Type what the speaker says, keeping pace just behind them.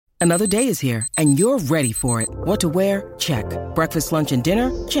Another day is here, and you're ready for it. What to wear? Check. Breakfast, lunch, and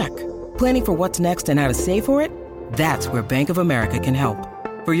dinner? Check. Planning for what's next and how to save for it? That's where Bank of America can help.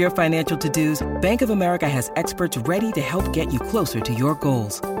 For your financial to-dos, Bank of America has experts ready to help get you closer to your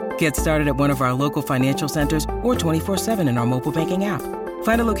goals. Get started at one of our local financial centers or 24/7 in our mobile banking app.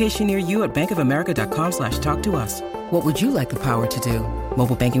 Find a location near you at bankofamerica.com/talktous. What would you like the power to do?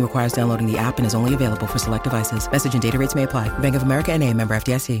 Mobile banking requires downloading the app and is only available for select devices. Message and data rates may apply. Bank of America N.A., member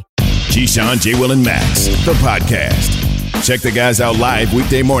FDIC. Keyshawn, J. Will, and Max, the podcast. Check the guys out live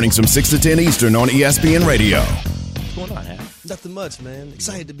weekday mornings from 6 to 10 Eastern on ESPN Radio. What's going on, Hap? Nothing much, man.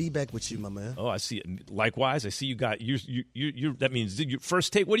 Excited to be back with you, my man. Oh, I see it. Likewise, I see you got you. That means your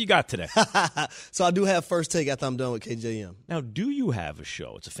first take. What do you got today? So I do have first take after I'm done with KJM. Now, do you have a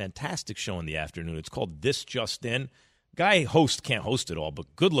show? It's a fantastic show in the afternoon. It's called This Just In. Can't host it all,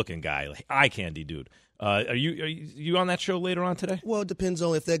 but good-looking guy, eye candy dude. Are you on that show later on today? Well, it depends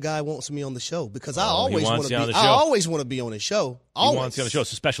on if that guy wants me on the show because I he always wants want you to on be. the show. I always want to be on the show. Always. He wants you on the show.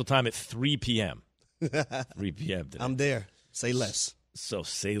 It's a special time at 3 p.m. 3 p.m. today. I'm there. Say less. So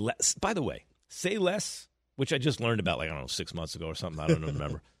say less. By the way, say less, which I just learned about 6 months ago or something. I don't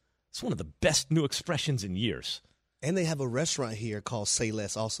remember. It's one of the best new expressions in years. And they have a restaurant here called Say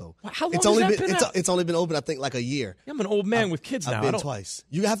Less also. How long has that been out? It's only been open, I think, like a year. I'm an old man with kids now. I've been twice.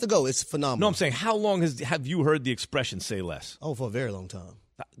 You have to go. It's phenomenal. No, I'm saying, how long have you heard the expression "say less"? Oh, for a very long time.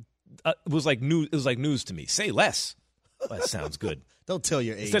 It was like news. It was like news to me. Say less. Well, that sounds good. Don't tell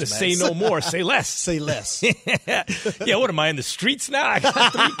your age. Instead of Max. say no more, say less. Say less. Yeah, what am I in the streets now? I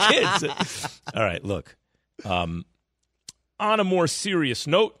got 3 kids. All right, look. On a more serious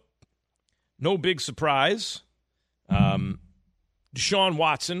note, no big surprise. Deshaun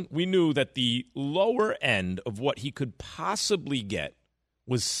Watson, we knew that the lower end of what he could possibly get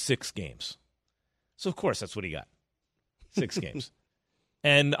was 6 games. So, of course, that's what he got. 6 games.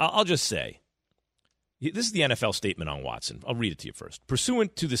 And I'll just say, this is the NFL statement on Watson. I'll read it to you first.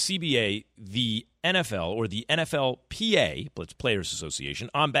 Pursuant to the CBA, the NFL, or the NFLPA, Players Association,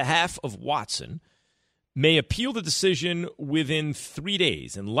 on behalf of Watson, may appeal the decision within 3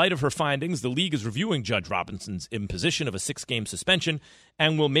 days. In light of her findings, the league is reviewing Judge Robinson's imposition of a 6-game suspension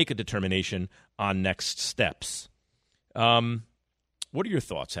and will make a determination on next steps. What are your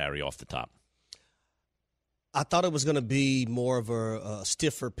thoughts, Harry, off the top? I thought it was going to be more of a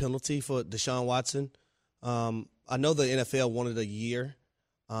stiffer penalty for Deshaun Watson. I know the NFL wanted a year.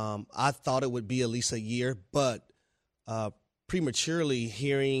 I thought it would be at least a year, but prematurely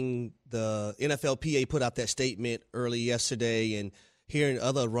hearing the NFLPA put out that statement early yesterday and hearing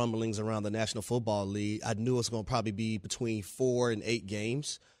other rumblings around the National Football League, I knew it was going to probably be between 4 and 8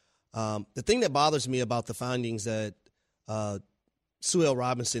 games. The thing that bothers me about the findings that Sue L.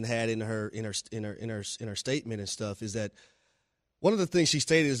 Robinson had in her statement and stuff is that one of the things she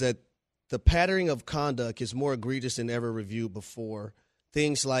stated is that the pattern of conduct is more egregious than ever reviewed before.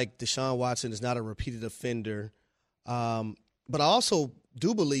 Things like Deshaun Watson is not a repeated offender. But I also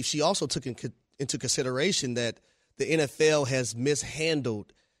do believe she also took into consideration that the NFL has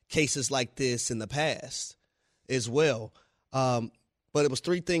mishandled cases like this in the past as well. But it was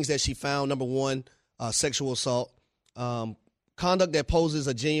 3 things that she found. Number 1, sexual assault, conduct that poses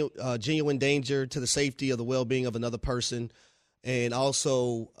a genuine danger to the safety or the well-being of another person, and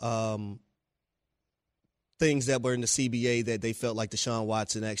also things that were in the CBA that they felt like Deshaun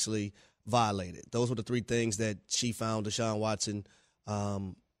Watson actually violated. Those were the 3 things that she found Deshaun Watson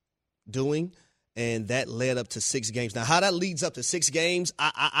doing, and that led up to 6 games. Now, how that leads up to 6 games,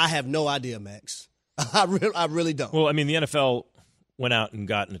 I have no idea, Max. I really don't. Well, I mean, the NFL went out and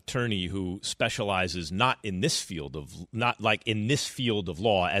got an attorney who specializes not in this field of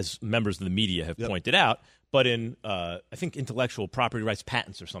law, as members of the media have pointed out, but in I think intellectual property rights,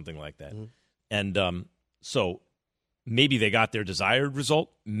 patents, or something like that. Mm-hmm. And so maybe they got their desired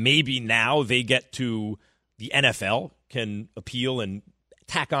result. Maybe now they get to the NFL can appeal and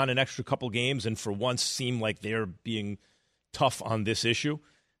tack on an extra couple games and for once seem like they're being tough on this issue.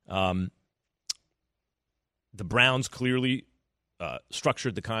 The Browns clearly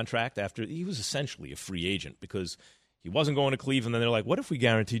structured the contract after he was essentially a free agent because he wasn't going to Cleveland. And they're like, what if we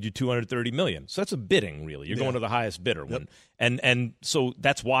guaranteed you $230 million? So that's a bidding, really. You're going to the highest bidder. Yep. And so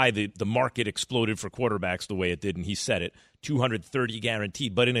that's why the market exploded for quarterbacks the way it did. And he said it, 230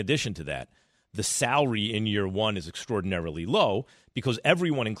 guaranteed. But in addition to that, the salary in year 1 is extraordinarily low because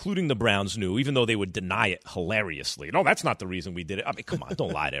everyone, including the Browns, knew, even though they would deny it hilariously. No, that's not the reason we did it. I mean, come on,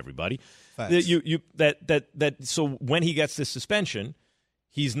 don't lie to everybody. So when he gets this suspension,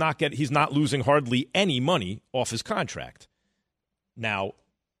 he's not losing hardly any money off his contract. Now,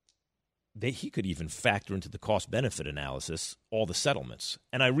 he could even factor into the cost-benefit analysis all the settlements.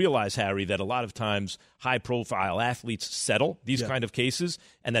 And I realize, Harry, that a lot of times high-profile athletes settle these kind of cases,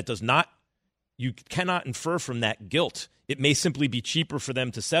 and that does not – you cannot infer from that guilt. It may simply be cheaper for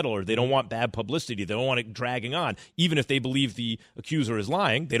them to settle, or they don't want bad publicity. They don't want it dragging on. Even if they believe the accuser is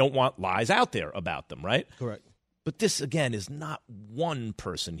lying, they don't want lies out there about them, right? Correct. But this, again, is not one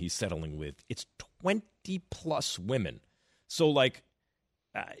person he's settling with. It's 20-plus women. So, like –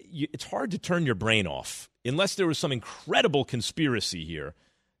 it's hard to turn your brain off unless there was some incredible conspiracy here.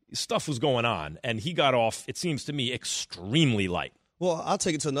 Stuff was going on, and he got off, it seems to me, extremely light. Well, I'll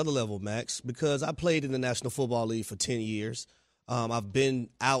take it to another level, Max, because I played in the National Football League for 10 years. I've been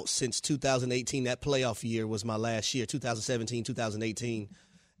out since 2018. That playoff year was my last year, 2017, 2018.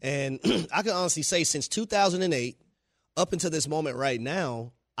 And I can honestly say since 2008 up until this moment right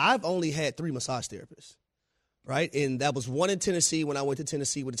now, I've only had 3 massage therapists. Right, and that was 1 in Tennessee when I went to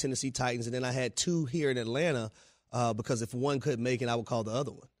Tennessee with the Tennessee Titans, and then I had 2 here in Atlanta because if one couldn't make it, I would call the other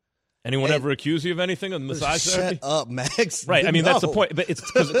one. Anyone ever accuse you of anything on massage therapy? Shut up, Max. Right, I mean, that's the point. But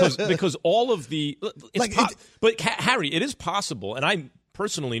it's because all of the but Harry, it is possible, and I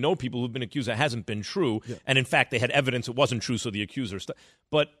personally know people who've been accused that hasn't been true, and in fact, they had evidence it wasn't true, so the accuser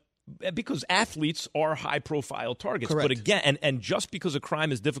but because athletes are high-profile targets. Correct. But again, and just because a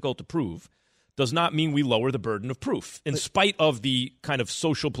crime is difficult to prove does not mean we lower the burden of proof, in spite of the kind of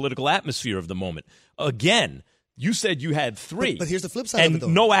social political atmosphere of the moment. Again, you said you had 3. But here's the flip side of it, though.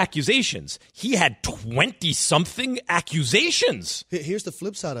 And no accusations. He had 20-something accusations. Here's the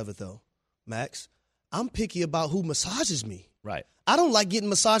flip side of it, though, Max. I'm picky about who massages me. Right. I don't like getting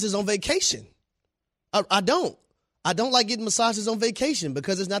massages on vacation. I don't. I don't like getting massages on vacation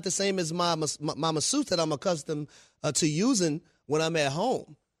because it's not the same as my masseuse that I'm accustomed to using when I'm at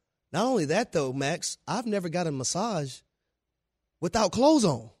home. Not only that, though, Max, I've never got a massage without clothes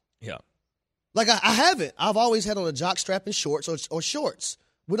on. Yeah. Like, I haven't. I've always had on a jock strap and shorts or shorts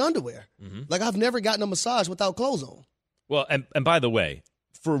with underwear. Mm-hmm. Like, I've never gotten a massage without clothes on. Well, and by the way,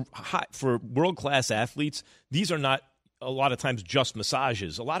 for world-class athletes, these are not a lot of times just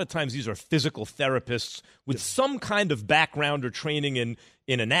massages. A lot of times these are physical therapists with some kind of background or training in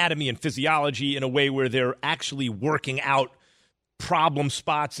anatomy and physiology in a way where they're actually working out problem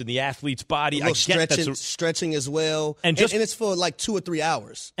spots in the athlete's body. I get stretching as well, and it's for like 2 or 3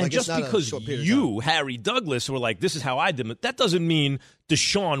 hours. And like just because you, Harry Douglas, were like, "This is how I did it," that doesn't mean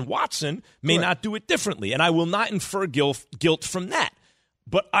Deshaun Watson may not do it differently. And I will not infer guilt from that,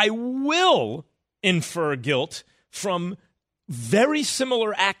 but I will infer guilt from very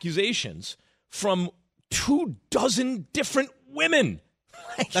similar accusations from 24 different women.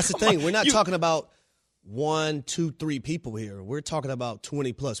 That's the thing. We're not talking about 1, 2, 3 people here. We're talking about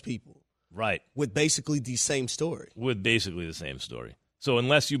 20-plus people. Right. With basically the same story. So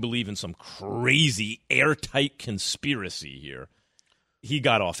unless you believe in some crazy airtight conspiracy here, he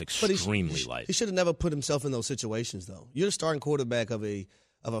got off extremely light. He should have never put himself in those situations, though. You're the starting quarterback of a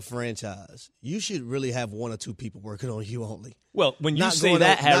franchise. You should really have 1 or 2 people working on you only. Well, when you say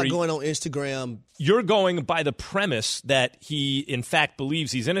that, Harry, not going on Instagram. You're going by the premise that he, in fact,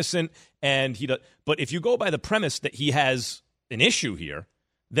 believes he's innocent, and he does. But if you go by the premise that he has an issue here,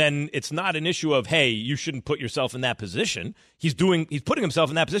 then it's not an issue of, hey, you shouldn't put yourself in that position. He's putting himself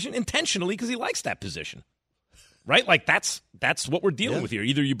in that position intentionally because he likes that position, right? Like that's what we're dealing with here.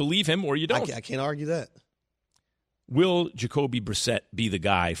 Either you believe him or you don't. I can't argue that. Will Jacoby Brissett be the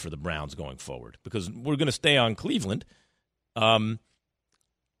guy for the Browns going forward? Because we're going to stay on Cleveland.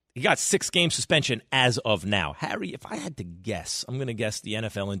 He got 6-game suspension as of now. Harry, if I had to guess, I'm going to guess the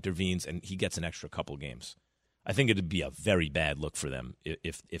NFL intervenes and he gets an extra couple games. I think it would be a very bad look for them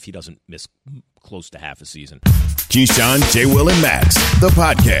if he doesn't miss close to half a season. Keyshawn, J. Will, and Max, the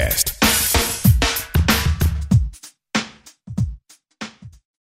podcast.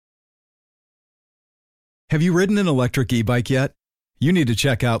 Have you ridden an electric e-bike yet? You need to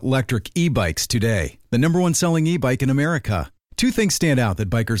check out Lectric E-Bikes today, the #1 selling e-bike in America. 2 things stand out that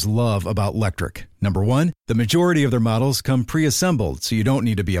bikers love about Lectric. Number 1, the majority of their models come pre-assembled, so you don't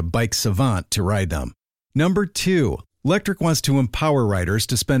need to be a bike savant to ride them. Number 2, Lectric wants to empower riders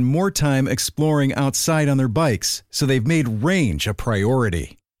to spend more time exploring outside on their bikes, so they've made range a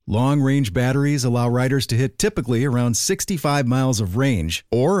priority. Long-range batteries allow riders to hit typically around 65 miles of range,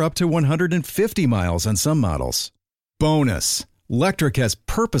 or up to 150 miles on some models. Bonus, Lectric has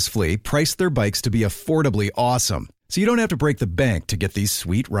purposefully priced their bikes to be affordably awesome, so you don't have to break the bank to get these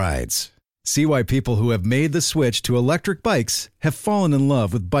sweet rides. See why people who have made the switch to electric bikes have fallen in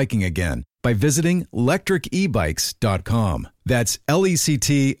love with biking again by visiting lectricebikes.com. That's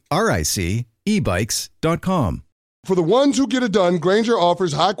LECTRIC ebikes.com. For the ones who get it done, Grainger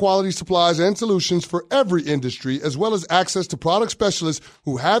offers high-quality supplies and solutions for every industry, as well as access to product specialists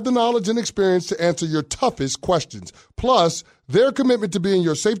who have the knowledge and experience to answer your toughest questions. Plus, their commitment to being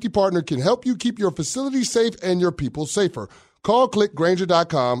your safety partner can help you keep your facility safe and your people safer. Call, click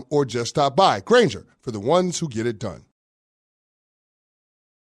Grainger.com, or just stop by. Grainger, for the ones who get it done.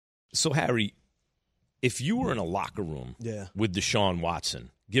 So, Harry, if you were in a locker room with Deshaun Watson,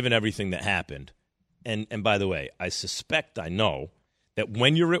 given everything that happened, and by the way, I know that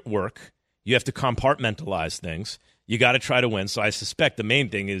when you're at work, you have to compartmentalize things. You got to try to win. So I suspect the main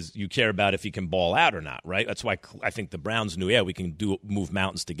thing is you care about if he can ball out or not, right? That's why I think the Browns knew, we can move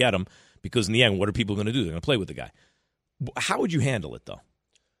mountains to get him, because in the end, what are people going to do? They're going to play with the guy. How would you handle it, though?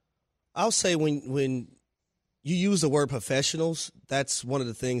 I'll say when you use the word professionals, that's one of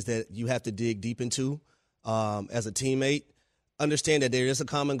the things that you have to dig deep into as a teammate. Understand that there is a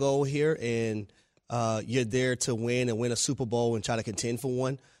common goal here, and you're there to win and win a Super Bowl and try to contend for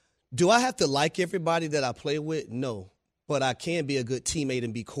one. Do I have to like everybody that I play with? No. But I can be a good teammate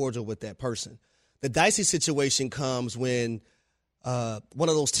and be cordial with that person. The dicey situation comes when one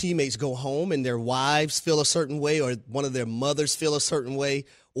of those teammates go home and their wives feel a certain way, or one of their mothers feel a certain way,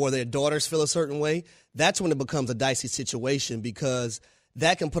 or their daughters feel a certain way. That's when it becomes a dicey situation, because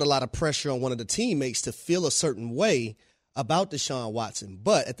that can put a lot of pressure on one of the teammates to feel a certain way about Deshaun Watson.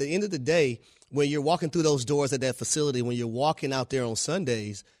 But at the end of the day, when you're walking through those doors at that facility, when you're walking out there on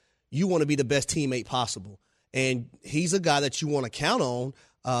Sundays, you want to be the best teammate possible. And he's a guy that you want to count on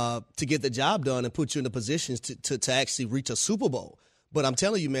to get the job done and put you in the positions to actually reach a Super Bowl. But I'm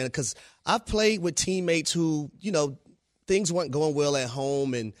telling you, man, because I've played with teammates who, things weren't going well at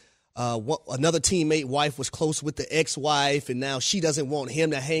home, and another teammate wife was close with the ex-wife, and now she doesn't want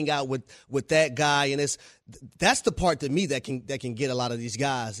him to hang out with that guy. And that's the part to me that can get a lot of these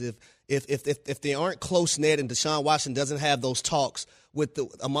guys. If they aren't close-knit and Deshaun Watson doesn't have those talks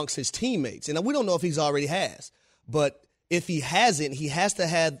amongst his teammates, and we don't know if he's already has, but if he hasn't, he has to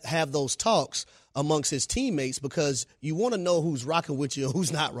have those talks amongst his teammates, because you want to know who's rocking with you and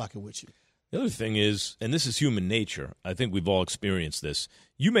who's not rocking with you. The other thing is, and this is human nature, I think we've all experienced this,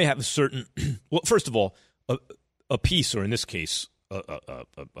 you may have a certain, well, first of all, a piece, or in this case, a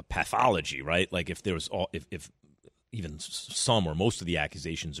pathology, right? Like if even some or most of the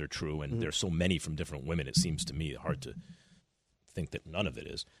accusations are true, and there's so many from different women, it seems to me hard to think that none of it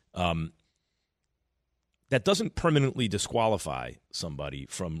is. That doesn't permanently disqualify somebody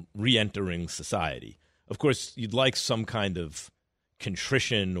from re-entering society. Of course, you'd like some kind of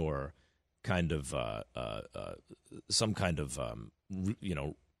contrition or kind of some kind of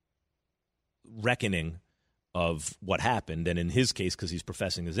reckoning of what happened. And in his case, because he's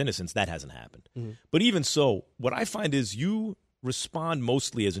professing his innocence, that hasn't happened. Mm-hmm. But even so, what I find is you respond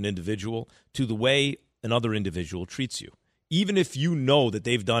mostly as an individual to the way another individual treats you. Even if you know that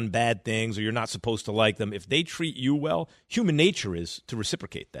they've done bad things or you're not supposed to like them, if they treat you well, human nature is to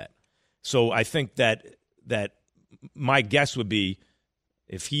reciprocate that. So I think that my guess would be,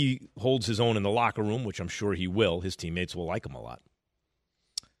 if he holds his own in the locker room, which I'm sure he will, his teammates will like him a lot.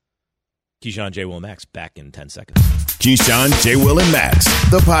 Keyshawn, J. Will, and Max, back in 10 seconds. Keyshawn, J. Will, and Max,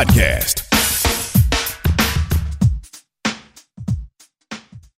 the podcast.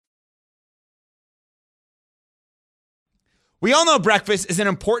 We all know breakfast is an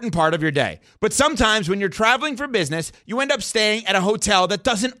important part of your day, but sometimes when you're traveling for business, you end up staying at a hotel that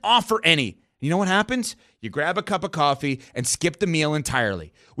doesn't offer any. You know what happens? You grab a cup of coffee and skip the meal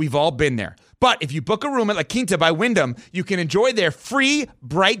entirely. We've all been there. But if you book a room at La Quinta by Wyndham, you can enjoy their free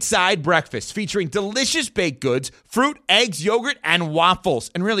Bright Side breakfast featuring delicious baked goods, fruit, eggs, yogurt, and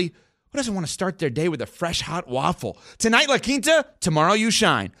waffles. And really, who doesn't want to start their day with a fresh, hot waffle? Tonight, La Quinta, tomorrow you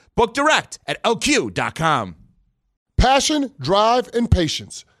shine. Book direct at LQ.com. Passion, drive, and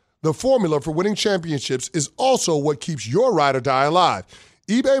patience. The formula for winning championships is also what keeps your ride or die alive.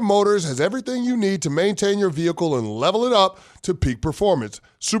 eBay Motors has everything you need to maintain your vehicle and level it up to peak performance.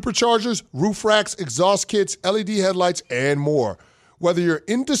 Superchargers, roof racks, exhaust kits, LED headlights, and more. Whether you're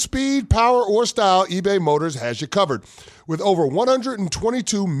into speed, power, or style, eBay Motors has you covered. With over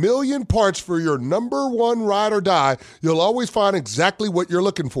 122 million parts for your number one ride or die, you'll always find exactly what you're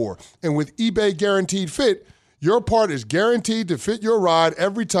looking for. And with eBay Guaranteed Fit, your part is guaranteed to fit your ride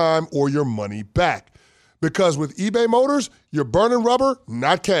every time or your money back. Because with eBay Motors, you're burning rubber,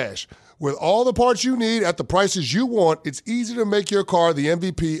 not cash. With all the parts you need at the prices you want, it's easy to make your car the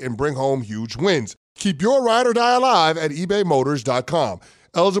MVP and bring home huge wins. Keep your ride or die alive at ebaymotors.com.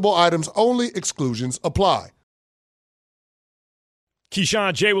 Eligible items only. Exclusions apply.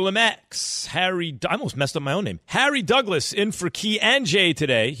 Keyshawn, J. Will, and Max. I almost messed up my own name. Harry Douglas in for Key and Jay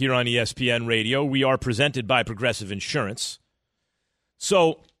today here on ESPN Radio. We are presented by Progressive Insurance.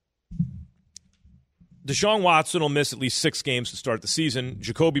 So, Deshaun Watson will miss at least 6 games to start the season.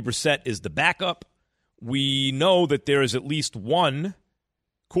 Jacoby Brissett is the backup. We know that there is at least one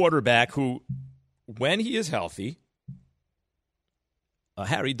quarterback who, when he is healthy,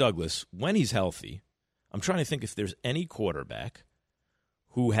 Harry Douglas, when he's healthy, I'm trying to think if there's any quarterback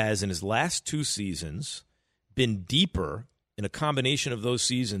who has in his last 2 seasons been deeper in a combination of those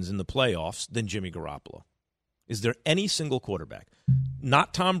seasons in the playoffs than Jimmy Garoppolo. Is there any single quarterback?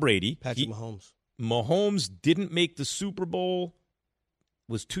 Not Tom Brady. Patrick Mahomes. Mahomes didn't make the Super Bowl.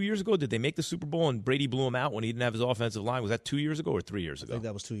 Was 2 years ago? Did they make the Super Bowl and Brady blew him out when he didn't have his offensive line? Was that 2 years ago or 3 years ago? I think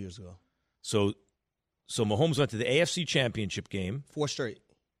that was 2 years ago. So Mahomes went to the AFC Championship game. 4 straight.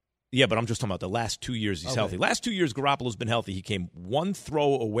 Yeah, but I'm just talking about the last 2 years he's healthy. Last 2 years, Garoppolo's been healthy. He came 1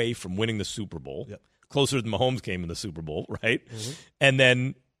 throw away from winning the Super Bowl. Yep. Closer than Mahomes came in the Super Bowl, right? Mm-hmm. And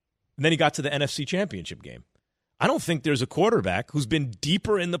then he got to the NFC Championship game. I don't think there's a quarterback who's been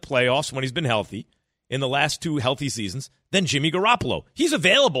deeper in the playoffs when he's been healthy in the last 2 healthy seasons than Jimmy Garoppolo. He's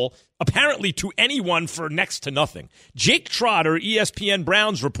available, apparently, to anyone for next to nothing. Jake Trotter, ESPN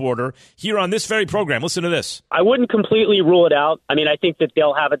Browns reporter, here on this very program. Listen to this. I wouldn't completely rule it out. I mean, I think that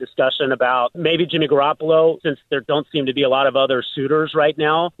they'll have a discussion about maybe Jimmy Garoppolo, since there don't seem to be a lot of other suitors right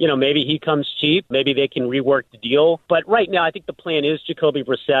now. You know, maybe he comes cheap. Maybe they can rework the deal. But right now, I think the plan is Jacoby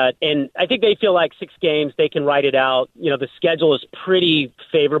Brissett. And I think they feel like 6 games, they can ride it out. You know, the schedule is pretty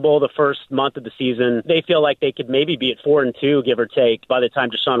favorable the first month of the season. They feel like they could maybe be at 4-2, give or take, by the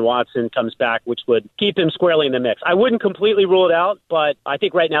time Deshaun Watson comes back, which would keep him squarely in the mix. I wouldn't completely rule it out, but I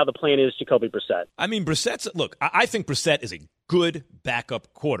think right now the plan is Jacoby Brissett. I mean, I think Brissett is a good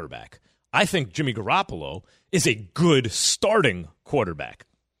backup quarterback. I think Jimmy Garoppolo is a good starting quarterback.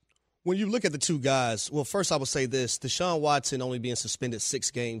 When you look at the two guys, well, first I will say this. Deshaun Watson only being suspended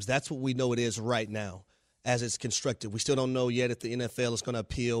 6 games, that's what we know it is right now as it's constructed. We still don't know yet if the NFL is going to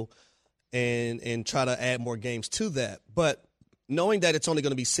appeal and try to add more games to that. But knowing that it's only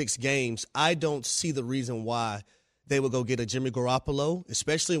going to be 6 games, I don't see the reason why they would go get a Jimmy Garoppolo,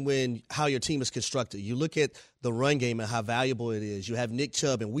 especially when how your team is constructed. You look at the run game and how valuable it is. You have Nick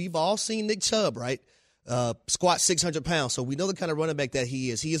Chubb, and we've all seen Nick Chubb, right? Squat 600 pounds, so we know the kind of running back that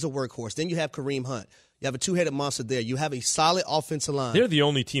he is. He is a workhorse. Then you have Kareem Hunt. You have a 2-headed monster there. You have a solid offensive line. They're the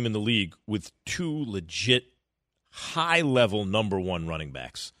only team in the league with 2 legit high-level number 1 running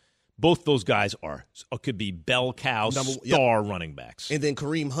backs. Both those guys could be bell cow star running backs. And then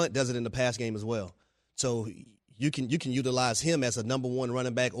Kareem Hunt does it in the pass game as well. So you can utilize him as a number 1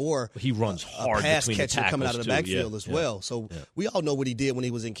 running back or he runs hard a pass between catcher the coming out of the backfield as well. Yeah. So we all know what he did when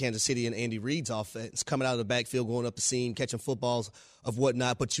he was in Kansas City and Andy Reid's offense, coming out of the backfield, going up the seam, catching footballs of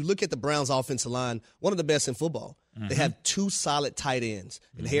whatnot. But you look at the Browns' offensive line, one of the best in football. Mm-hmm. They have 2 solid tight ends,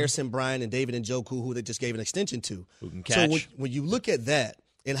 and Harrison Bryant and David Njoku, who they just gave an extension to. Who can catch. So when you look at that,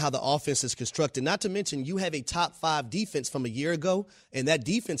 and how the offense is constructed. Not to mention you have a top 5 defense from a year ago, and that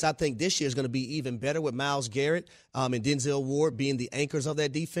defense I think this year is going to be even better with Myles Garrett and Denzel Ward being the anchors of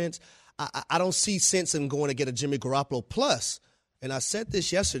that defense. I don't see sense in going to get a Jimmy Garoppolo. Plus, and I said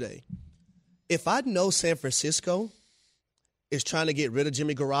this yesterday, if I know San Francisco is trying to get rid of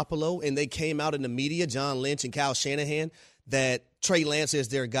Jimmy Garoppolo and they came out in the media, John Lynch and Kyle Shanahan, that Trey Lance is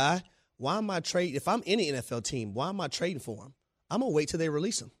their guy, why am I trading? If I'm any NFL team, why am I trading for him? I'm going to wait till they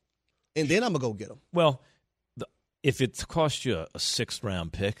release him, and then I'm going to go get him. Well, if it costs you a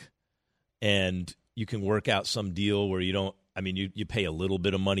 6th-round pick and you can work out some deal where you don't – I mean, you pay a little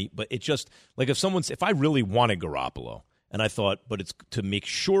bit of money, but it just – like if I really wanted Garoppolo and I thought, but it's to make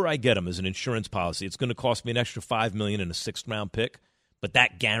sure I get him as an insurance policy, it's going to cost me an extra $5 million and a 6th-round pick, but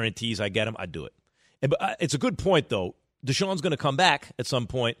that guarantees I get him, I'd do it. It's a good point, though. Deshaun's going to come back at some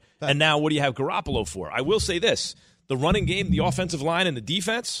point, and now what do you have Garoppolo for? I will say this. The running game, the offensive line, and the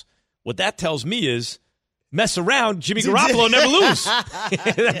defense, what that tells me is mess around, Jimmy Garoppolo never lose.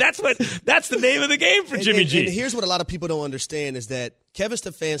 That's the name of the game for Jimmy G. And here's what a lot of people don't understand is that Kevin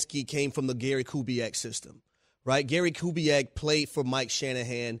Stefanski came from the Gary Kubiak system, right? Gary Kubiak played for Mike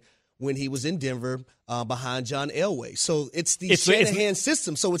Shanahan when he was in Denver behind John Elway. So it's the Shanahan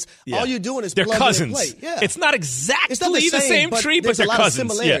system. So it's all you're doing is plug cousins. and play. Yeah. It's not exactly the same tree, but they're cousins. There's a lot of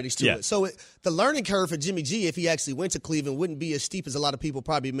similarities to it. So the learning curve for Jimmy G, if he actually went to Cleveland, wouldn't be as steep as a lot of people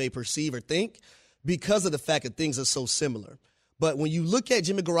probably may perceive or think because of the fact that things are so similar. But when you look at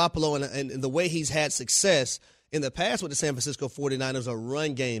Jimmy Garoppolo and the way he's had success in the past with the San Francisco 49ers, a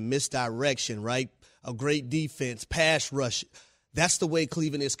run game, misdirection, right? A great defense, pass rush. That's the way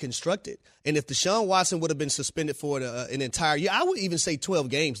Cleveland is constructed. And if Deshaun Watson would have been suspended for an entire year, I would even say 12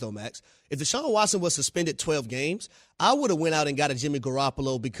 games, though, Max. If Deshaun Watson was suspended 12 games, I would have went out and got a Jimmy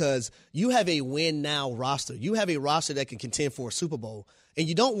Garoppolo because you have a win-now roster. You have a roster that can contend for a Super Bowl, and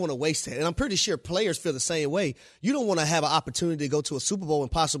you don't want to waste it. And I'm pretty sure players feel the same way. You don't want to have an opportunity to go to a Super Bowl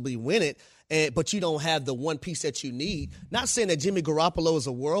and possibly win it, but you don't have the one piece that you need. Not saying that Jimmy Garoppolo is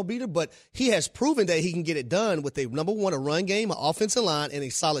a world beater, but he has proven that he can get it done with a, number one, a run game, an offensive line, and a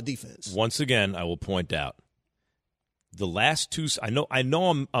solid defense. Once again, I will point out the last two. I know.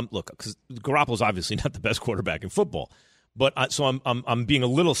 I'm look, because Garoppolo's obviously not the best quarterback in football, but so I'm being a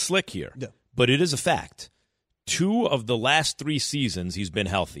little slick here. Yeah. But it is a fact. 2 of the last 3 seasons, he's been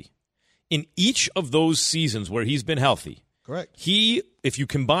healthy. In each of those seasons where he's been healthy, correct. He, if you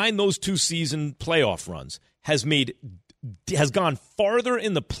combine those 2 season playoff runs, has gone farther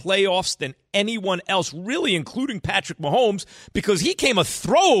in the playoffs than anyone else, really, including Patrick Mahomes, because he came a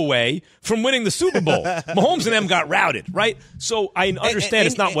throwaway from winning the Super Bowl. Mahomes and them got routed, right? So I understand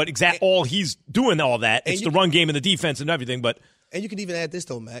it's not all he's doing all that. It's the run game and the defense and everything, but. And you can even add this,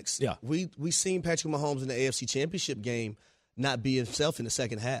 though, Max. Yeah. We seen Patrick Mahomes in the AFC Championship game not be himself in the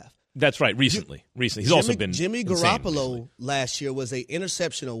second half. That's right. Recently. He's also been Jimmy Garoppolo last year was an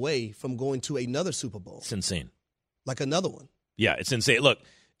interception away from going to another Super Bowl. It's insane. Like another one. Yeah, it's insane. Look,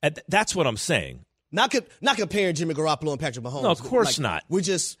 that's what I'm saying. Not comparing Jimmy Garoppolo and Patrick Mahomes. No, of course not.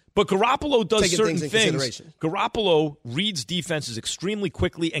 But Garoppolo does certain things. Garoppolo reads defenses extremely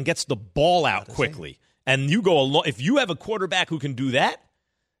quickly and gets the ball out quickly. And you go along. If you have a quarterback who can do that,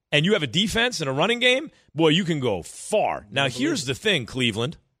 and you have a defense and a running game, boy, you can go far. Now, here's the thing,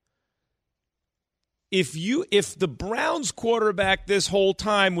 Cleveland. If the Browns quarterback this whole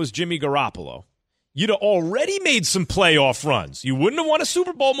time was Jimmy Garoppolo, you'd have already made some playoff runs. You wouldn't have won a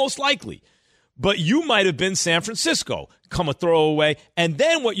Super Bowl, most likely. But you might have been San Francisco, come a throwaway. And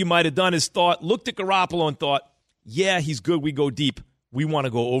then what you might have done is looked at Garoppolo and thought, yeah, he's good. We go deep. We want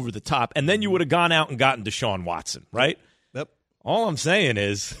to go over the top. And then you would have gone out and gotten Deshaun Watson, right? Yep. All I'm saying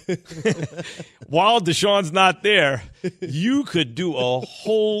is, while Deshaun's not there, you could do a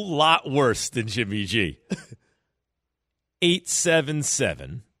whole lot worse than Jimmy G.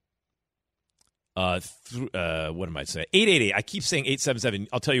 877. What am I saying? 888. I keep saying 877.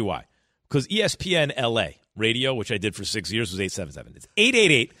 I'll tell you why. Because ESPN LA radio, which I did for 6 years, was 877. It's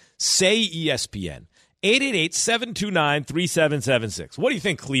 888. Say ESPN. 888-729-3776. What do you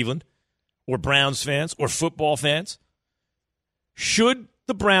think, Cleveland? Or Browns fans? Or football fans? Should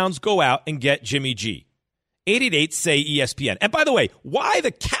the Browns go out and get Jimmy G? 888-SAY-ESPN. And by the way, why the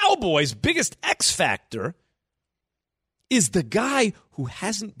Cowboys' biggest X factor is the guy who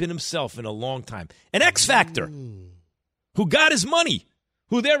hasn't been himself in a long time. An X factor who got his money,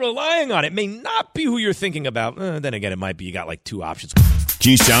 who they're relying on. It may not be who you're thinking about. Then again, it might be. You got like 2 options.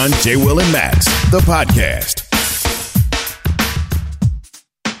 Keyshawn, J. Will, and Max, the podcast.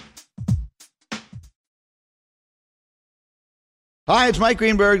 Hi, it's Mike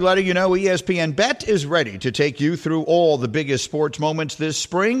Greenberg letting you know ESPN Bet is ready to take you through all the biggest sports moments this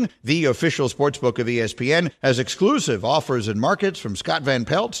spring. The official sportsbook of ESPN has exclusive offers and markets from Scott Van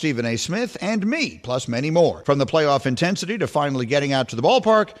Pelt, Stephen A. Smith, and me, plus many more. From the playoff intensity to finally getting out to the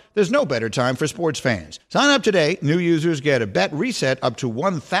ballpark, there's no better time for sports fans. Sign up today. New users get a bet reset up to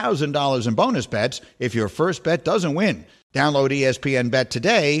 $1,000 in bonus bets if your first bet doesn't win. Download ESPN Bet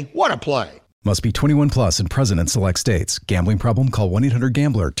today. What a play. Must be 21 plus and present in select states. Gambling problem? Call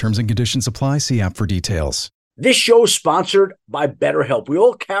 1-800-GAMBLER. Terms and conditions apply. See app for details. This show is sponsored by BetterHelp. We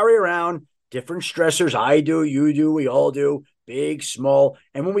all carry around different stressors. I do, you do, we all do, big, small.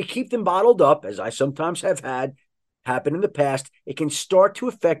 And when we keep them bottled up, as I sometimes have had happen in the past, it can start to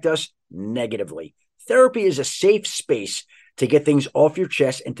affect us negatively. Therapy is a safe space to get things off your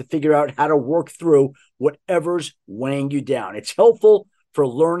chest and to figure out how to work through whatever's weighing you down. It's helpful for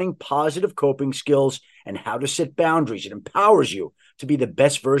learning positive coping skills and how to set boundaries. It empowers you to be the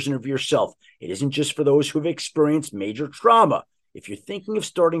best version of yourself. It isn't just for those who have experienced major trauma. If you're thinking of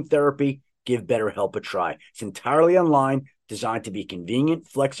starting therapy, give BetterHelp a try. It's entirely online, designed to be convenient,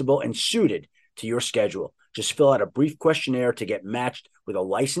 flexible, and suited to your schedule. Just fill out a brief questionnaire to get matched with a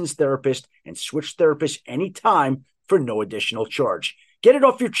licensed therapist and switch therapists anytime for no additional charge. Get it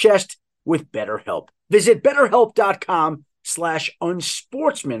off your chest with BetterHelp. Visit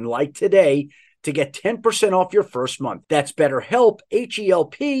BetterHelp.com/unsportsmanlike today to get 10% off your first month. That's BetterHelp,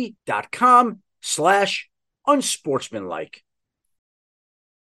 HELP.com/unsportsmanlike.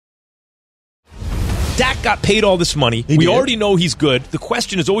 Dak got paid all this money. We already know he's good. The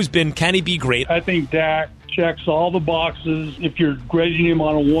question has always been, can he be great? I think Dak checks all the boxes. If you're grading him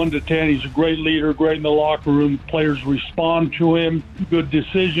on a 1 to 10, he's a great leader, great in the locker room. Players respond to him, good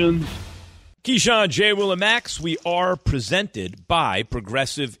decisions. Keyshawn, J. Will, and Max, we are presented by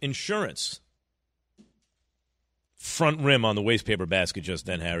Progressive Insurance. Front rim on the waste paper basket just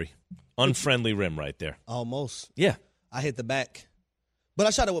then, Harry. Unfriendly rim right there. Almost. Yeah. I hit the back. But I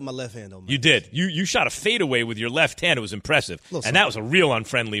shot it with my left hand, though, man. You did. You shot a fadeaway with your left hand. It was impressive. And that was a real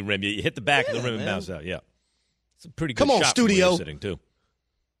unfriendly rim. You hit the back of the rim and bounced out. Yeah. It's a pretty good shot from where you're sitting, too.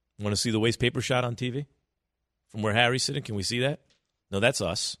 Want to see the waste paper shot on TV? From where Harry's sitting? Can we see that? No, that's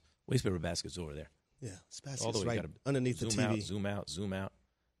us. Waste paper basket's over there. Yeah, this basket's right underneath the TV. Zoom out, zoom out,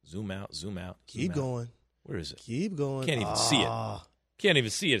 zoom out, zoom out. Keep going. Where is it? Keep going. Can't even see it. Can't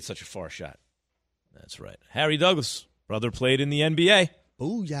even see it. It's such a far shot. That's right. Harry Douglas, brother, played in the NBA.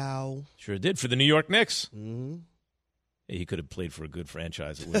 Booyah. Sure did, for the New York Knicks. Mm-hmm. Hey, he could have played for a good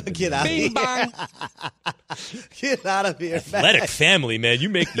franchise. Get out of here. Get out of here. Athletic family, man. You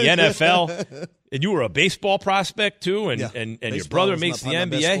make the NFL, and you were a baseball prospect, too, and your brother makes the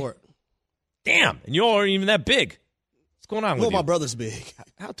NBA. Damn, and you all aren't even that big. What's going on with you? Well, my brother's big.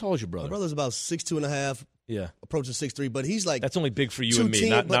 How tall is your brother? My brother's about 6'2.5". Yeah, approaching 6'3", but he's like that's only big for you and me,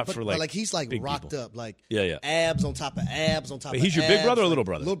 not for like he's like rocked people. Up, like yeah, abs on top of abs on top. But he's your big brother or little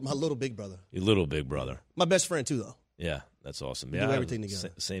brother? My little big brother. Your little big brother. My best friend too, though. Yeah, that's awesome. We do everything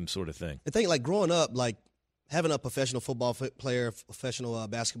together. Same sort of thing. I think like growing up, like having a professional football player, professional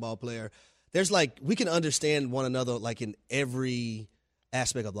basketball player. There's like we can understand one another like in every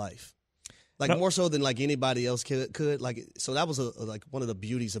aspect of life. Like more so than like anybody else could. Like so that was like one of the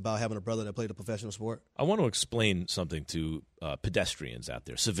beauties about having a brother that played a professional sport. I want to explain something to pedestrians out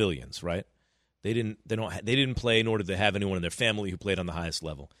there, civilians, right? They didn't play, nor did they have anyone in their family who played on the highest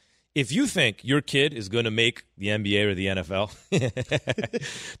level. If you think your kid is going to make the NBA or the NFL,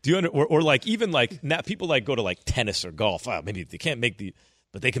 do you or like even like now people like go to like tennis or golf. Maybe they can't make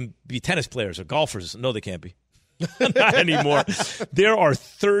but they can be tennis players or golfers. No, they can't be. Not anymore. There are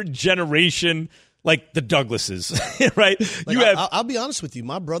third generation, like the Douglases, right? Like I'll be honest with you.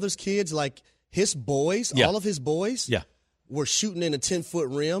 My brother's kids, like his boys, all of his boys, were shooting in a 10-foot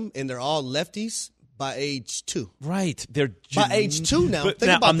rim, and they're all lefties by age 2. Right. They're by age 2 now. But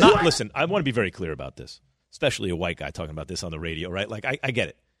now I'm not. Listen, I want to be very clear about this, especially a white guy talking about this on the radio, right? Like I get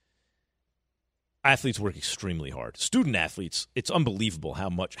it. Athletes work extremely hard. Student athletes, it's unbelievable how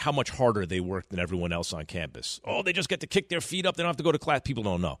much harder they work than everyone else on campus. Oh, they just get to kick their feet up. They don't have to go to class. People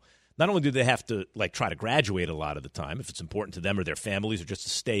don't know. Not only do they have to like try to graduate a lot of the time, if it's important to them or their families or just to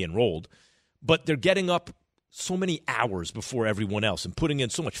stay enrolled, but they're getting up so many hours before everyone else and putting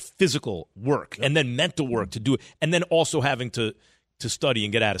in so much physical work and then mental work to do it, and then also having to study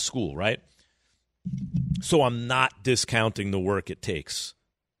and get out of school, right? So I'm not discounting the work it takes.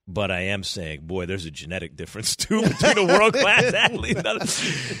 But I am saying, boy, there's a genetic difference, too, between a world-class athlete.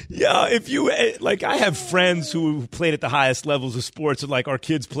 Yeah, if you, like, I have friends who played at the highest levels of sports, and, like, our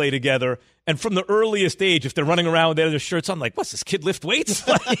kids play together. And from the earliest age, if they're running around with their shirts on, like, what's this kid lift weights?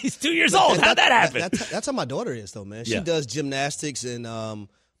 Like, he's 2 years old. How'd that happen? That's how my daughter is, though, man. She does gymnastics, and my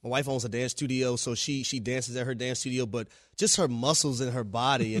wife owns a dance studio, so she dances at her dance studio, but just her muscles in her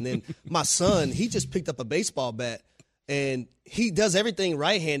body. And then my son, he just picked up a baseball bat. And he does everything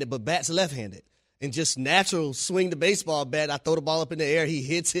right-handed, but bats left-handed. And just natural swing the baseball bat. I throw the ball up in the air. He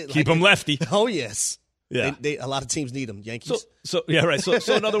hits it. Keep him lefty. Oh, yes. Yeah. A lot of teams need him. Yankees. So yeah, right. So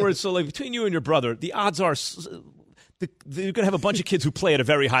in other words, so like between you and your brother, the odds are you're going to have a bunch of kids who play at a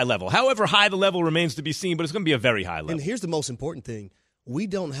very high level. However high the level remains to be seen, but it's going to be a very high level. And here's the most important thing. We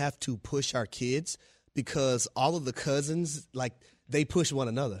don't have to push our kids because all of the cousins, like – they push one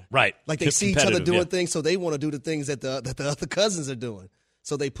another. Right. Like they see each other doing things, so they want to do the things that the other cousins are doing.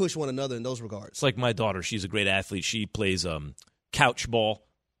 So they push one another in those regards. It's like my daughter. She's a great athlete. She plays couch ball.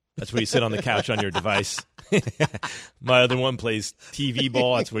 That's where you sit on the couch on your device. My other one plays TV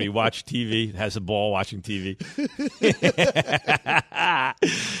ball. That's where you watch TV. Has a ball watching TV.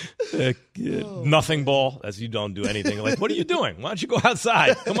 Nothing ball, as you don't do anything. Like, what are you doing? Why don't you go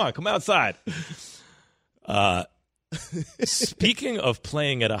outside? Come outside. Speaking of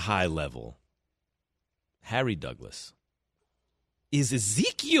playing at a high level, Harry Douglas, is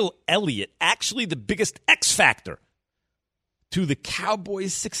Ezekiel Elliott actually the biggest X factor to the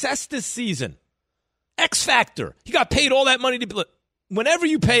Cowboys' success this season? X factor. He got paid all that money to be. Whenever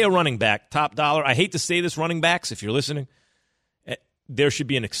you pay a running back top dollar, I hate to say this, running backs, if you're listening, there should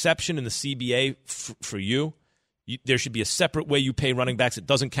be an exception in the CBA for you. There should be a separate way you pay running backs. It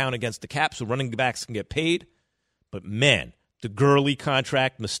doesn't count against the cap, so running backs can get paid. But, man, the Gurley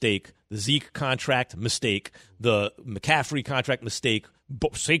contract, mistake. The Zeke contract, mistake. The McCaffrey contract, mistake.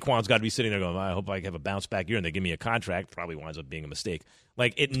 Saquon's got to be sitting there going, I hope I have a bounce back year, and they give me a contract. Probably winds up being a mistake.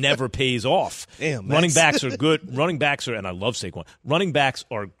 Like, it never pays off. Damn, running backs are good. Running backs are, and I love Saquon. Running backs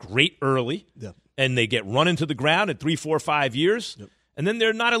are great early, and they get run into the ground at 3, 4, 5 years, and then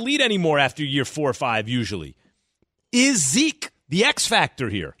they're not elite anymore after year 4 or 5 usually. Is Zeke the X factor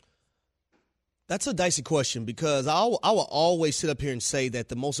here? That's a dicey question because I will always sit up here and say that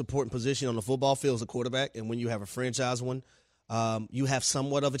the most important position on the football field is a quarterback, and when you have a franchise one, you have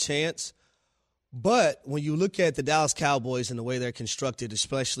somewhat of a chance. But when you look at the Dallas Cowboys and the way they're constructed,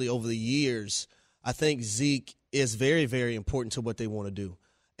 especially over the years, I think Zeke is very, very important to what they want to do.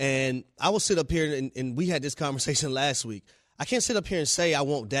 And I will sit up here, and we had this conversation last week. I can't sit up here and say I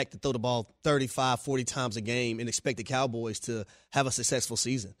want Dak to throw the ball 35, 40 times a game and expect the Cowboys to have a successful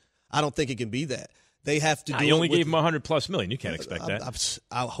season. I don't think it can be that. They have to do. You only gave him $100+ million. You can't expect that.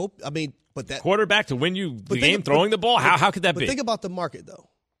 I hope. I mean, but that quarterback to win you the game throwing the ball. How could that be? But think about the market though.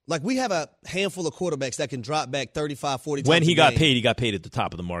 Like we have a handful of quarterbacks that can drop back 35, 40 times. When he got paid, he got paid at the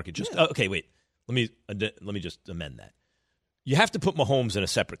top of the market. Okay, wait. Let me just amend that. You have to put Mahomes in a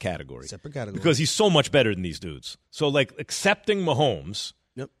separate category. Because he's so much better than these dudes. So like accepting Mahomes,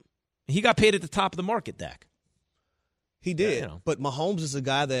 he got paid at the top of the market, Dak. He did, but Mahomes is a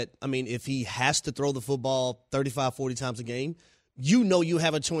guy that, I mean, if he has to throw the football 35, 40 times a game, you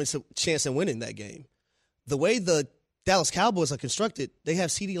have a chance in winning that game. The way the Dallas Cowboys are constructed, they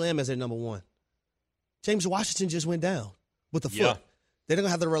have CeeDee Lamb as their number one. James Washington just went down with the foot. Yeah. They're going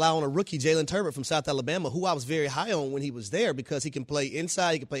to have to rely on a rookie, Jalen Turbin from South Alabama, who I was very high on when he was there because he can play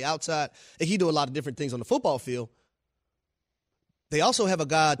inside, he can play outside, and he can do a lot of different things on the football field. They also have a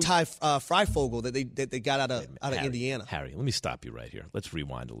guy, Ty Freifogel, that they got out of Indiana. Harry, let me stop you right here. Let's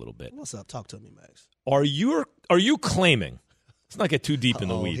rewind a little bit. What's up? Talk to me, Max. Are you claiming? Let's not get too deep in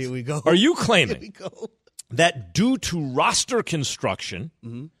the weeds. Here we go. Are you claiming that due to roster construction,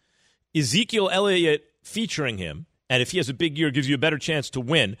 Ezekiel Elliott featuring him, and if he has a big year, gives you a better chance to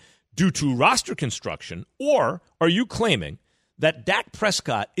win due to roster construction, or are you claiming that Dak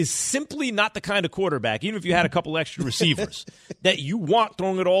Prescott is simply not the kind of quarterback, even if you had a couple extra receivers, that you want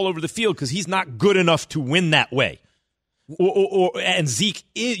throwing it all over the field because he's not good enough to win that way? And Zeke,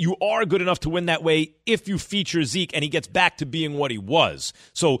 you are good enough to win that way if you feature Zeke and he gets back to being what he was.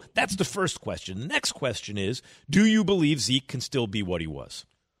 So that's the first question. The next question is, do you believe Zeke can still be what he was?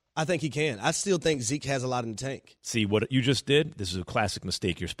 I think he can. I still think Zeke has a lot in the tank. See, what you just did? This is a classic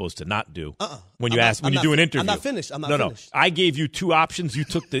mistake you're supposed to not do. When you do an interview. I'm not finished. No. I gave you two options. You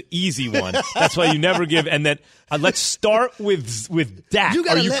took the easy one. That's why you never give. And then let's start with Dak. You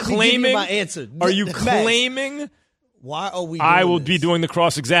gotta let me give you my answer. Are you claiming? Why are we? I will be doing the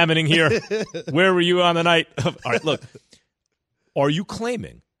cross-examining here. Where were you on the night? All right, look. Are you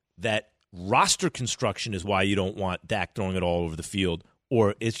claiming that roster construction is why you don't want Dak throwing it all over the field?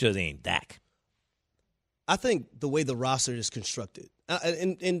 Or it just ain't Dak? I think the way the roster is constructed,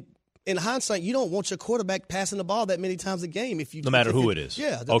 in hindsight, you don't want your quarterback passing the ball that many times a game. No matter who it is.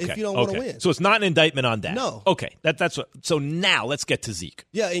 Yeah, if you don't want to win. So it's not an indictment on Dak. No. Okay, that's what. So now let's get to Zeke.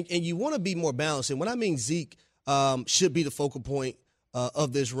 Yeah, and you want to be more balanced. And when I mean Zeke should be the focal point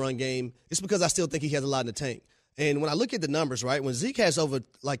of this run game, it's because I still think he has a lot in the tank. And when I look at the numbers, right, when Zeke has over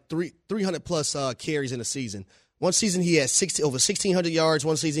like 300-plus carries in a season, one season he had over 1,600 yards.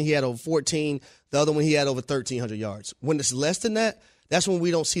 One season he had over 14. The other one he had over 1,300 yards. When it's less than that, that's when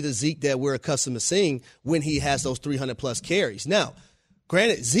we don't see the Zeke that we're accustomed to seeing when he has those 300-plus carries. Now,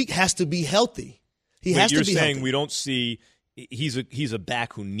 granted, Zeke has to be healthy. You're saying we don't see he's a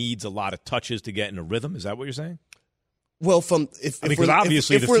back who needs a lot of touches to get in a rhythm? Is that what you're saying? Well, because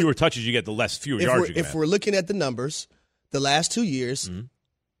obviously the fewer touches you get, the fewer yards you get. If we're looking at the numbers, the last 2 years,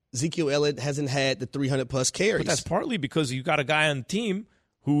 Ezekiel Elliott hasn't had the 300-plus carries. But that's partly because you got a guy on the team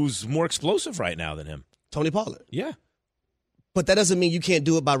who's more explosive right now than him. Tony Pollard. Yeah. But that doesn't mean you can't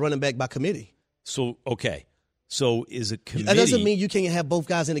do it by running back by committee. So, okay. So is it committee? That doesn't mean you can't have both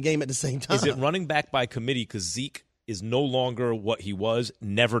guys in the game at the same time. Is it running back by committee because Zeke is no longer what he was,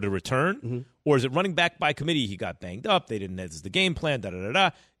 never to return? Mm-hmm. Or is it running back by committee? He got banged up. They didn't. This is the game plan.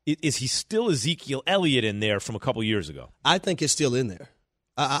 Da-da-da-da. Is he still Ezekiel Elliott in there from a couple years ago? I think it's still in there.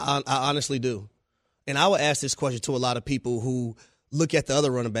 I honestly do. And I would ask this question to a lot of people who look at the other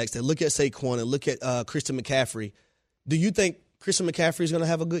running backs, that look at Saquon and look at Christian McCaffrey. Do you think Christian McCaffrey is going to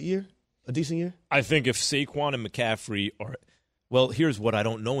have a good year, a decent year? I think if Saquon and McCaffrey are – well, here's what I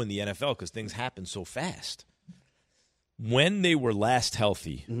don't know in the NFL because things happen so fast. When they were last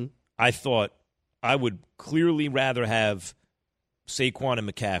healthy, I thought I would clearly rather have Saquon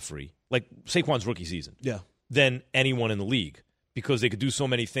and McCaffrey, like Saquon's rookie season, than anyone in the league. Because they could do so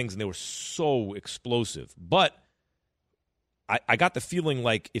many things and they were so explosive. But I got the feeling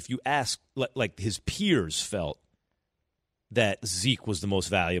like if you ask, like his peers felt that Zeke was the most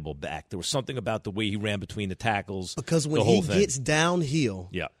valuable back. There was something about the way he ran between the tackles. Because when he gets downhill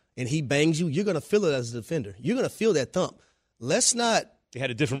and he bangs you, you're going to feel it as a defender. You're going to feel that thump. Let's not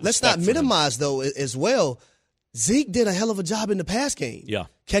minimize, though, as well. Zeke did a hell of a job in the pass game. Yeah.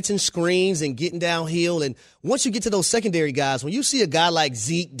 Catching screens and getting downhill. And once you get to those secondary guys, when you see a guy like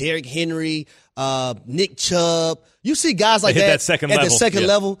Zeke, Derrick Henry, Nick Chubb, you see guys like that at the second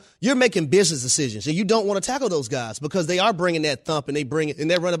level, you're making business decisions. And you don't want to tackle those guys because they are bringing that thump and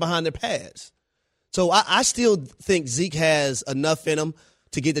they're running behind their pads. So I still think Zeke has enough in him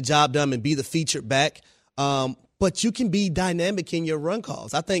to get the job done and be the featured back. But you can be dynamic in your run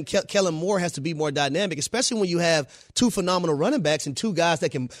calls. I think Kellen Moore has to be more dynamic, especially when you have two phenomenal running backs and two guys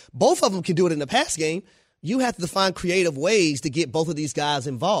that both of them can do it in the pass game. You have to find creative ways to get both of these guys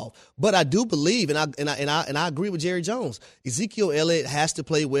involved. But I do believe, and I agree with Jerry Jones, Ezekiel Elliott has to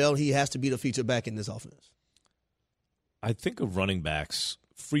play well. He has to be the featured back in this offense. I think of running backs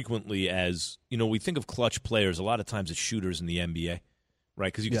frequently as, we think of clutch players. A lot of times it's shooters in the NBA,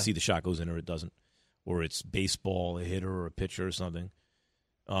 right? Because you can see the shot goes in or it doesn't. Or it's baseball, a hitter or a pitcher or something.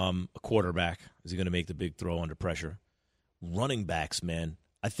 A quarterback, is he going to make the big throw under pressure? Running backs, man,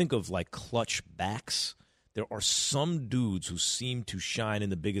 I think of like clutch backs. There are some dudes who seem to shine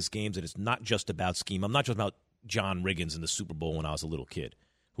in the biggest games, and it's not just about scheme. I'm not just about John Riggins in the Super Bowl when I was a little kid,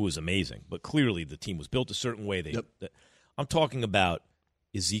 who was amazing. But clearly the team was built a certain way. I'm talking about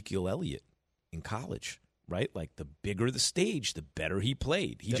Ezekiel Elliott in college. Right, like the bigger the stage, the better he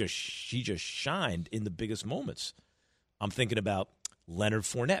played. He just shined in the biggest moments. I'm thinking about Leonard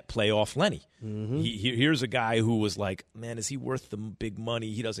Fournette, playoff Lenny. Mm-hmm. Here's a guy who was like, man, is he worth the big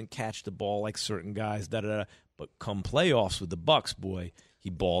money? He doesn't catch the ball like certain guys. But come playoffs with the Bucs, boy, he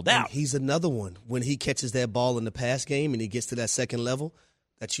balled out. And he's another one when he catches that ball in the pass game and he gets to that second level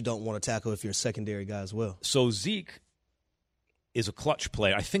that you don't want to tackle if you're a secondary guy as well. So Zeke is a clutch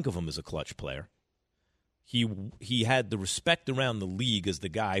player. I think of him as a clutch player. He had the respect around the league as the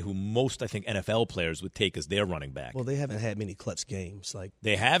guy who most, I think, NFL players would take as their running back. Well, they haven't had many clutch games.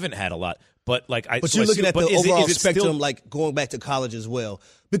 They haven't had a lot. But you're looking at the overall spectrum, like going back to college as well.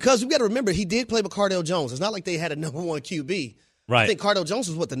 Because we've got to remember, he did play with Cardale Jones. It's not like they had a number one QB. Right. I think Cardale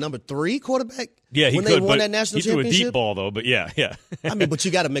Jones was the number 3 quarterback? Yeah, when they won that national championship. He threw a deep ball, though, but yeah. I mean, but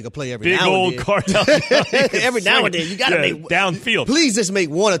you got to make a play every now and then. Big old Cardale. Every now and then. You got to make downfield. Please just make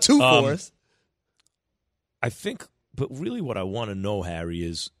 1 or 2 for us. I think, but really what I want to know, Harry,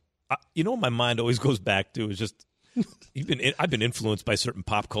 is, what my mind always goes back to is just, I've been influenced by certain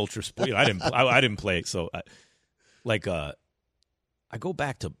pop culture sport. I didn't play it, so I go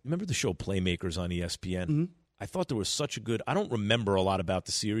back to, remember the show Playmakers on ESPN? Mm-hmm. I thought there was such a good, I don't remember a lot about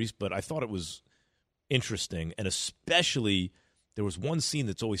the series, but I thought it was interesting, and especially there was one scene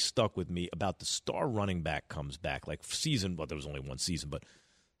that's always stuck with me about the star running back comes back, there was only one season, but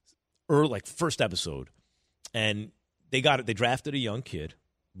first episode. And they drafted a young kid,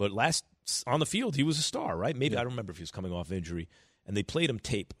 but on the field, he was a star, right? Maybe, I don't remember if he was coming off injury. And they played him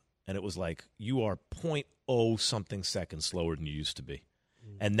tape, and it was like, you are 0.0 something seconds slower than you used to be.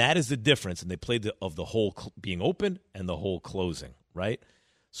 Mm. And that is the difference. And they played of the hole being open and the hole closing, right?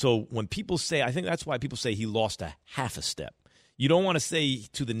 So when people say, I think that's why people say he lost a half a step. You don't want to say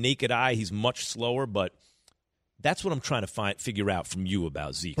to the naked eye he's much slower, but that's what I'm trying to figure out from you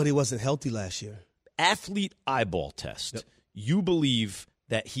about Zeke. But he wasn't healthy last year. Athlete eyeball test. Yep. You believe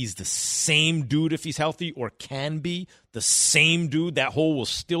that he's the same dude if he's healthy, or can be the same dude, that hole will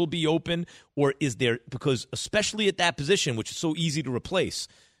still be open? Or is there, because especially at that position, which is so easy to replace,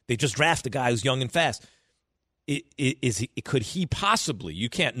 they just draft a guy who's young and fast. Could he possibly, you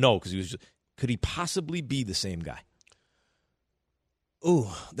can't know because could he possibly be the same guy? Ooh,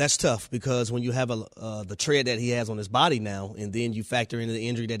 that's tough, because when you have the tread that he has on his body now, and then you factor in the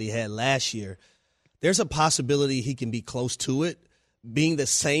injury that he had last year, there's a possibility he can be close to it. Being the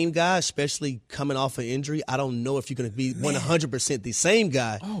same guy, especially coming off an injury, I don't know if you're going to be 100% the same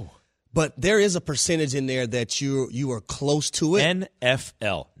guy. Oh. But there is a percentage in there that you are close to it.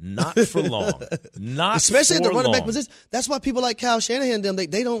 NFL, not for long. Not especially for at the running long. back position. That's why people like Kyle Shanahan,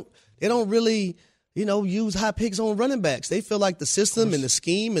 they don't really use high picks on running backs. They feel like the system and the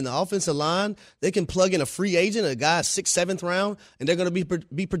scheme and the offensive line, they can plug in a free agent, a guy 6th, 7th round, and they're going to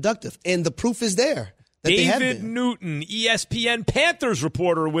be productive. And the proof is there. David Newton, ESPN Panthers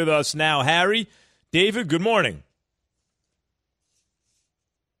reporter with us now, Harry. David, good morning.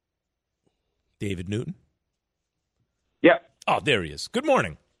 David Newton? Yeah. Oh, there he is. Good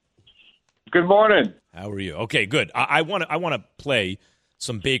morning. Good morning. How are you? Okay, good. I want to play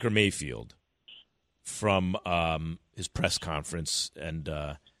some Baker Mayfield. from his press conference, and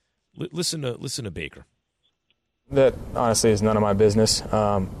listen to Baker. That honestly is none of my business.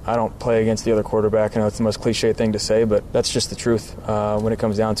 I don't play against the other quarterback. I know it's the most cliche thing to say, but that's just the truth. When it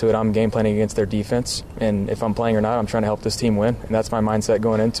comes down to it, I'm game planning against their defense, and if I'm playing or not, I'm trying to help this team win, and that's my mindset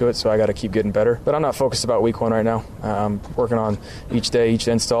going into it, so I got to keep getting better. But I'm not focused about week 1 right now. I'm working on each day, each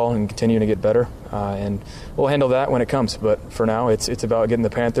install, and continuing to get better, and we'll handle that when it comes. But for now, it's about getting the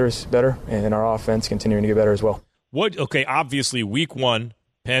Panthers better and our offense continuing to get better as well. Okay, obviously, week 1,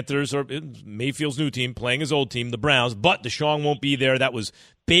 Panthers are Mayfield's new team playing his old team, the Browns, but Deshaun won't be there. That was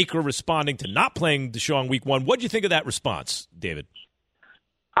Baker responding to not playing Deshaun week 1. What did you think of that response, David?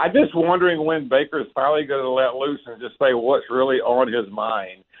 I'm just wondering when Baker's finally going to let loose and just say what's really on his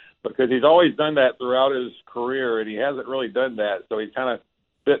mind, because he's always done that throughout his career, and he hasn't really done that, so he's kind of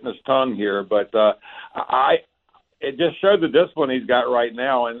bitten his tongue here. But it just showed the discipline he's got right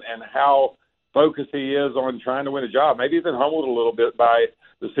now and how focused he is on trying to win a job. Maybe he's been humbled a little bit by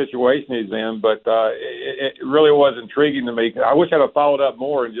the situation he's in, but it really was intriguing to me. I wish I'd have followed up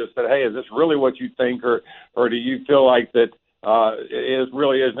more and just said, hey, is this really what you think, or do you feel like that it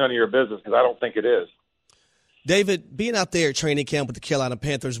really is none of your business? Because I don't think it is. David, being out there at training camp with the Carolina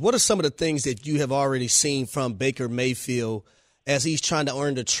Panthers, what are some of the things that you have already seen from Baker Mayfield as he's trying to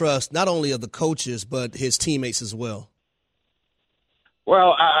earn the trust not only of the coaches but his teammates as well?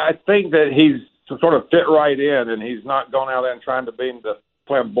 Well, I think that he's sort of fit right in, and he's not going out there and trying to be the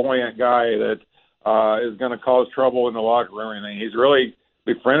flamboyant guy that is going to cause trouble in the locker room or anything. He's really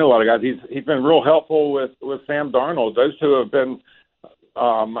befriended a lot of guys. He's been real helpful with Sam Darnold. Those two have been,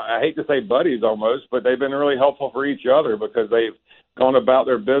 I hate to say buddies almost, but they've been really helpful for each other because they've gone about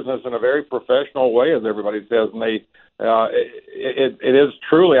their business in a very professional way, as everybody says, and they it is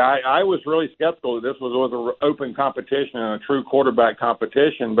truly. I was really skeptical that this was an open competition and a true quarterback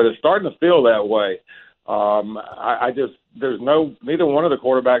competition, but it's starting to feel that way. Neither one of the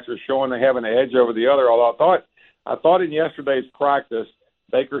quarterbacks are showing they have an edge over the other. Although I thought in yesterday's practice,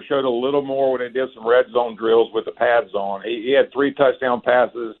 Baker showed a little more when he did some red zone drills with the pads on. He had 3 touchdown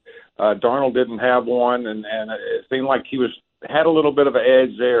passes. Darnold didn't have one, and it seemed like he had a little bit of an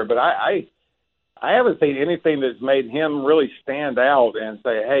edge there. But I haven't seen anything that's made him really stand out and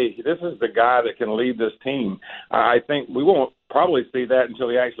say, hey, this is the guy that can lead this team. I think we won't probably see that until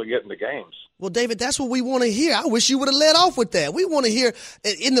he actually gets into games. Well, David, that's what we want to hear. I wish you would have led off with that. We want to hear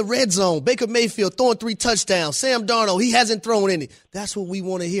in the red zone, Baker Mayfield throwing 3 touchdowns. Sam Darnold, he hasn't thrown any. That's what we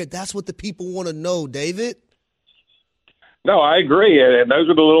want to hear. That's what the people want to know, David. No, I agree. And those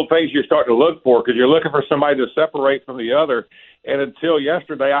are the little things you're starting to look for because you're looking for somebody to separate from the other. And until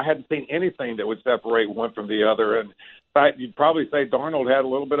yesterday, I hadn't seen anything that would separate one from the other. And in fact, you'd probably say Darnold had a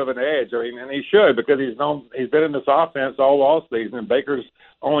little bit of an edge. I mean, and he should because he's been in this offense all season, and Baker's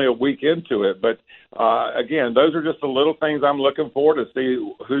only a week into it. But, again, those are just the little things I'm looking for to see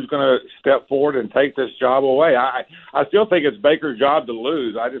who's going to step forward and take this job away. I still think it's Baker's job to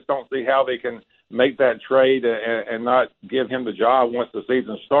lose. I just don't see how they can make that trade and not give him the job once the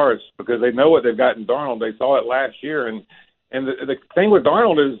season starts because they know what they've got in Darnold. They saw it last year. And the thing with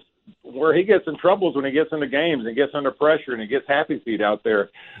Darnold is where he gets in trouble is when he gets into games and gets under pressure and he gets happy feet out there.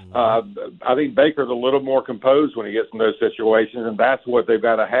 I think Baker's a little more composed when he gets in those situations, and that's what they've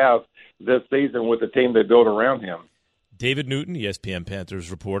got to have this season with the team they build around him. David Newton, ESPN Panthers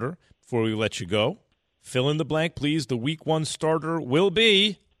reporter. Before we let you go, fill in the blank, please. The Week 1 starter will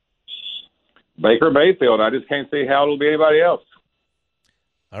be Baker Mayfield. I just can't see how it'll be anybody else.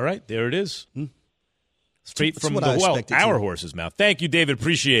 All right, there it is. Straight from our horse's mouth. Thank you, David.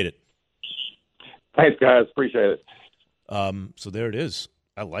 Appreciate it. Thanks, guys. Appreciate it. So there it is.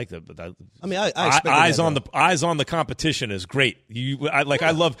 I like that. But eyes on the competition is great.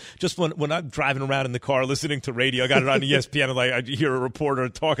 I love just when I'm driving around in the car listening to radio. I got it on ESPN. And I hear a reporter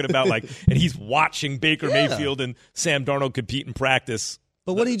talking about and he's watching Baker Mayfield and Sam Darnold compete in practice.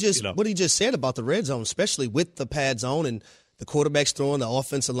 But what he just said about the red zone, especially with the pads on and the quarterback's throwing, the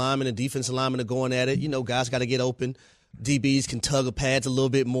offensive lineman and defensive lineman are going at it. Guys got to get open. DBs can tug the pads a little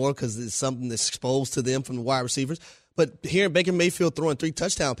bit more because it's something that's exposed to them from the wide receivers. But hearing Baker Mayfield throwing 3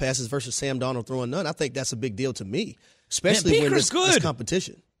 touchdown passes versus Sam Darnold throwing none, I think that's a big deal to me, especially when this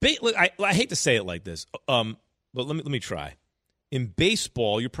competition. Look, I hate to say it like this, but let me try. In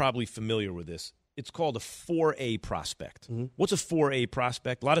baseball, you're probably familiar with this. It's called a 4A prospect. Mm-hmm. What's a 4A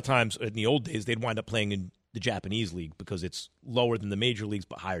prospect? A lot of times in the old days, they'd wind up playing in the Japanese league because it's lower than the major leagues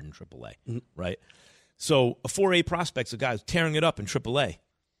but higher than AAA, right? So a 4A prospect's a guy who's tearing it up in AAA.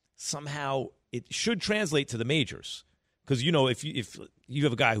 Somehow it should translate to the majors because, if you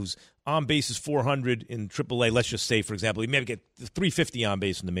have a guy who's on base is 400 in AAA, let's just say, for example, he maybe get 350 on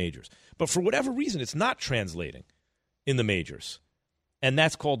base in the majors. But for whatever reason, it's not translating in the majors. And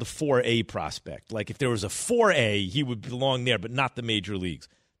that's called the 4A prospect. Like if there was a 4A, he would belong there, but not the major leagues.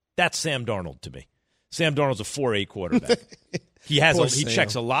 That's Sam Darnold to me. Sam Darnold's a 4A quarterback. He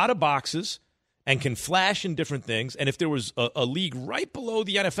checks a lot of boxes and can flash in different things. And if there was a league right below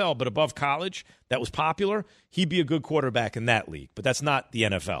the NFL but above college that was popular, he'd be a good quarterback in that league. But that's not the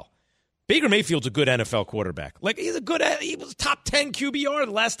NFL. Baker Mayfield's a good NFL quarterback. Like he was top 10 QBR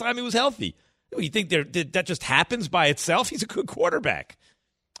the last time he was healthy. You think that just happens by itself? He's a good quarterback.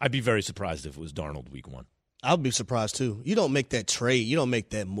 I'd be very surprised if it was Darnold week 1. I would be surprised too. You don't make that trade. You don't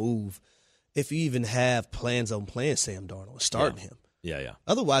make that move if you even have plans on playing Sam Darnold, starting him. Yeah.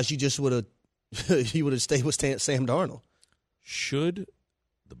 Otherwise, you just would have stayed with Sam Darnold. Should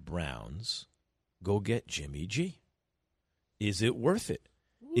the Browns go get Jimmy G? Is it worth it?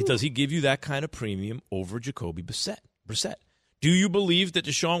 Does he give you that kind of premium over Jacoby Brissett? Do you believe that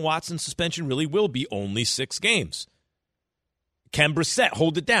Deshaun Watson's suspension really will be only 6 games? Can Brissett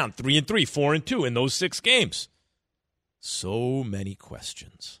hold it down 3-3, 4-2 in those 6 games? So many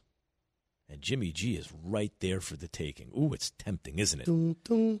questions. And Jimmy G is right there for the taking. Ooh, it's tempting, isn't it?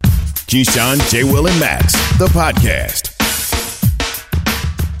 Keyshawn, J. Will, and Max, the podcast.